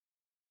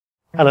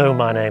Hello,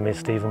 my name is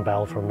Stephen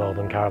Bell from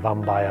Northern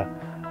Caravan Buyer.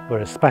 We're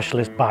a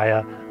specialist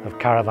buyer of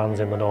caravans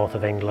in the north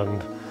of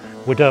England.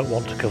 We don't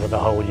want to cover the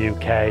whole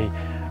UK.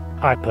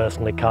 I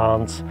personally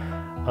can't,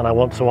 and I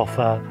want to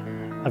offer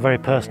a very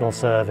personal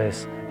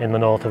service in the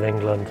north of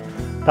England.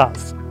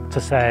 That's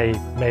to say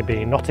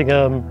maybe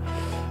Nottingham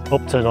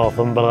up to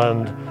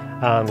Northumberland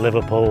and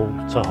Liverpool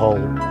to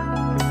Hull.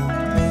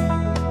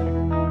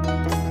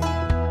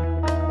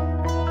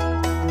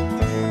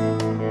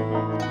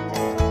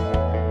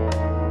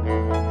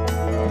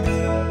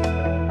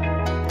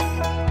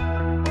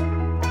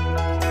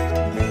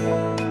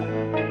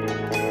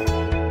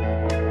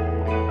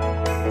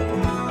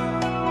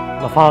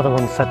 My father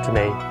once said to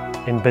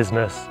me, in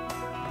business,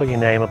 put your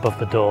name above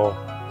the door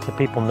so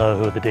people know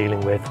who they're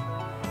dealing with.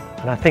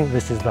 And I think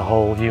this is the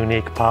whole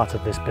unique part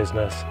of this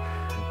business,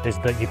 is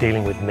that you're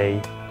dealing with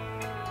me,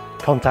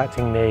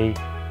 contacting me,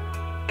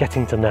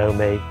 getting to know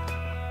me,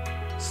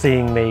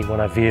 seeing me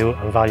when I view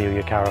and value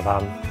your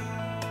caravan.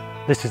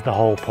 This is the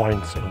whole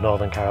point of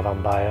Northern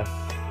Caravan Buyer.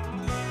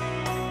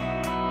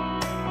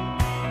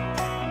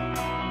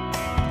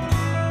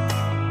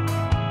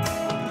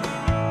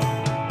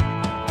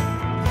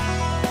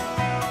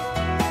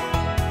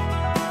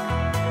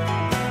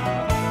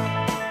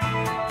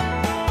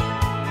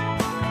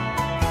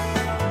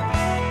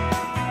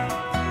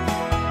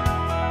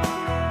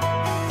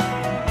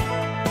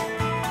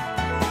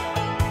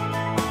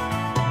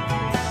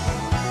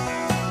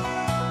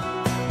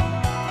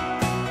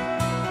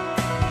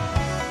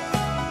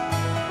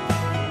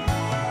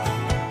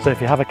 So if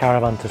you have a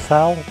caravan to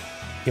sell,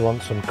 you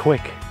want some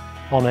quick,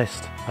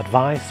 honest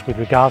advice with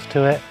regards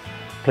to it,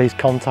 please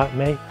contact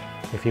me.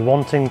 If you're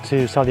wanting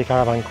to sell your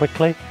caravan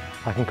quickly,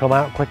 I can come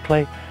out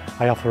quickly.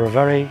 I offer a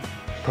very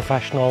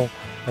professional,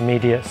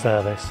 immediate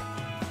service.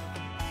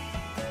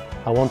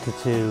 I wanted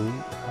to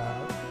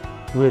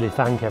really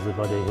thank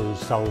everybody who's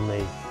sold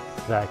me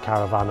their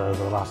caravan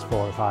over the last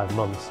 4 or 5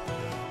 months.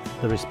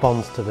 The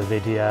response to the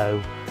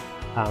video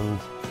and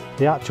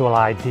the actual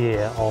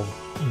idea of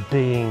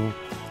being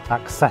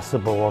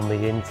accessible on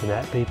the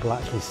internet, people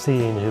actually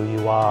seeing who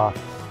you are,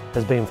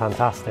 has been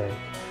fantastic.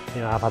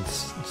 You know, I've had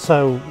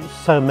so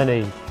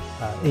many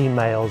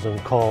emails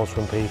and calls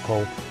from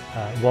people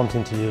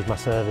wanting to use my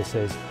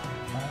services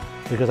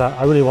because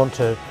I really want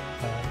to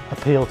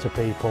appeal to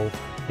people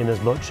in as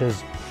much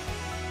as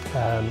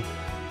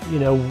you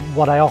know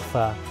what I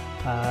offer,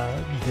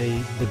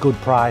 the good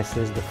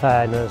prices, the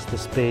fairness, the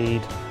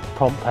speed,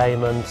 prompt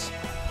payments.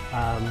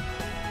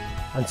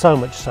 And so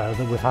much so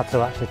that we've had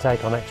to actually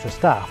take on extra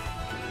staff,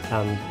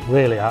 and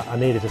really I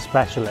needed a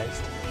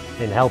specialist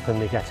in helping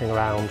me getting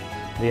around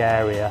the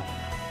area.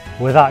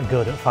 We're that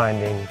good at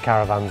finding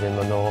caravans in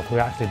the north. We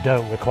actually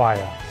don't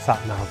require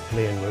sat-nav,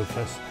 me and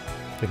Rufus,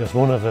 because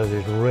one of us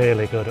is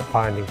really good at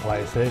finding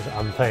places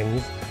and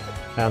things,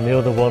 and the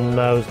other one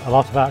knows a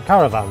lot about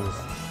caravans.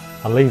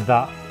 I'll leave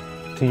that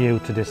to you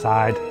to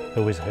decide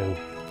who is who.